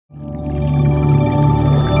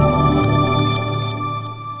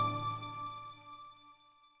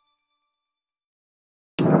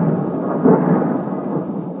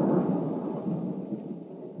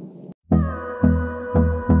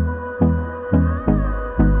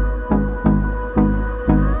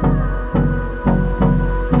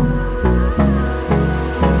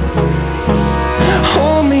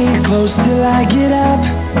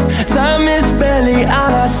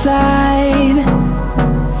side.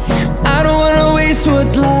 I don't wanna waste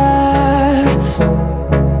what's left.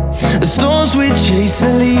 The storms we chase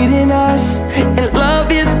are leading us, and love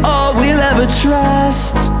is all we'll ever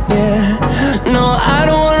trust. Yeah, no, I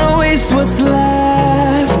don't wanna waste what's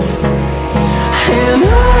left. And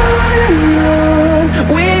on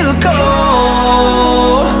we'll go,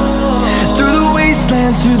 through the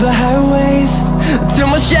wastelands, through the highways, till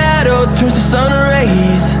my shadow turns to sun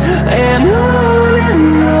rays. And on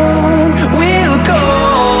we'll go,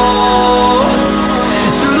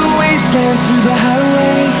 through the wastelands, through the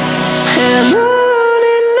highways, and on.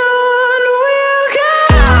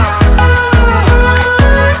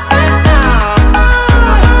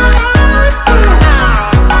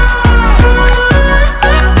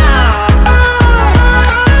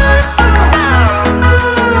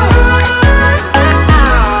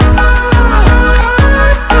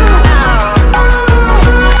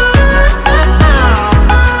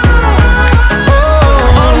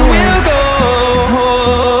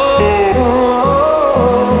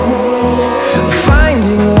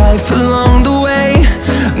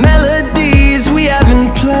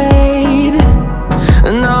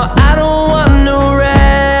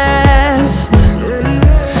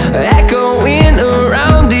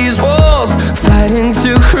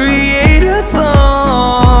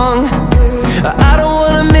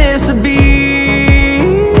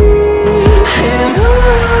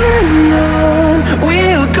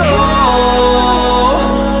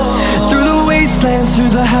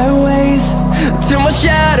 Through the highways, till my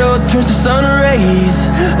shadow turns to sun rays.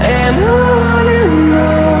 And on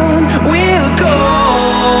we'll go,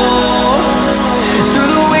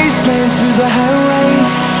 through the wastelands, through the highways,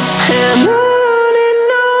 and on.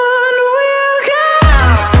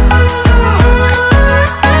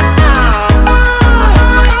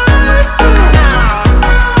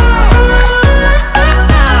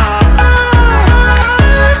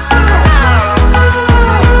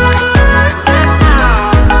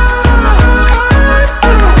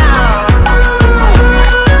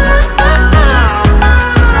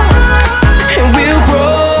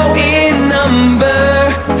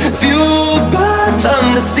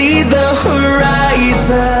 See the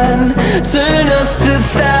horizon turn us to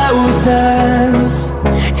thousands,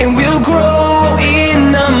 and we'll grow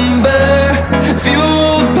in number,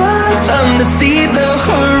 fueled by them to see the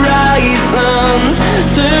horizon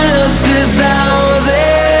turn us to thousands.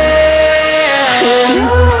 And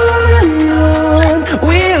on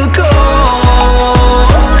we'll go,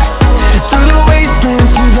 through the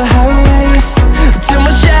wastelands, through the highways, till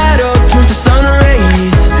my shadow turns to sun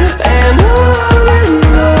rays. And on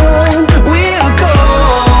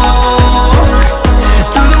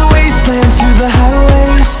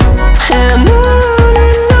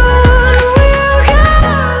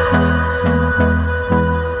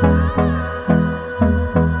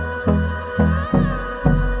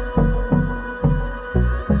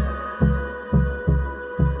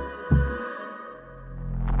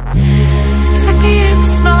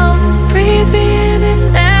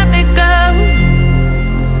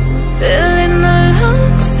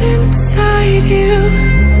inside you,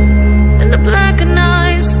 and the blackened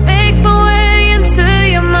eyes make my way into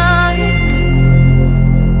your mind,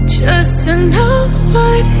 just to know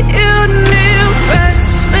what you knew.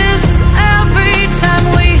 Restless every time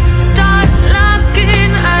we start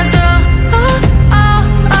locking eyes.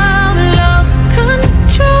 Lost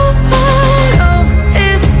control. Oh,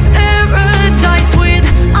 it's paradise with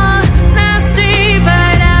honesty,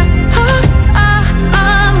 but I'm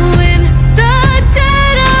in the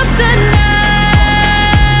dead of the night.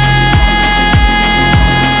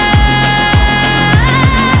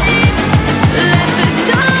 Let the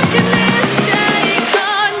darkness take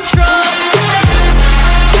control.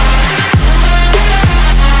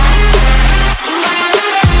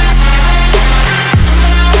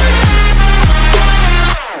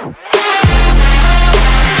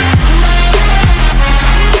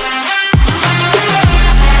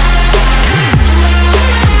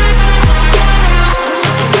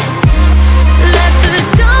 Let the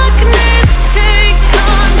darkness take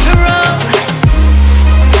control.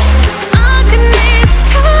 Darkness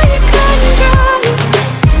take control.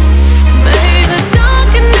 May the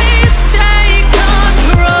darkness take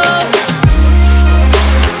control.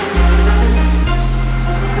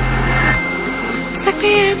 Take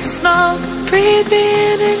me in slow, breathe me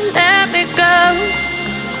in and let me go.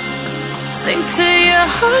 Sink to your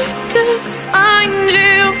heart to find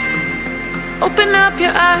you. Open up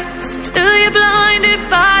your eyes till you're blinded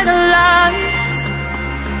by the lies,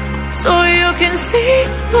 so you can see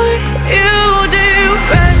what you do.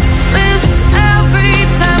 Restless every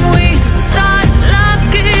time we start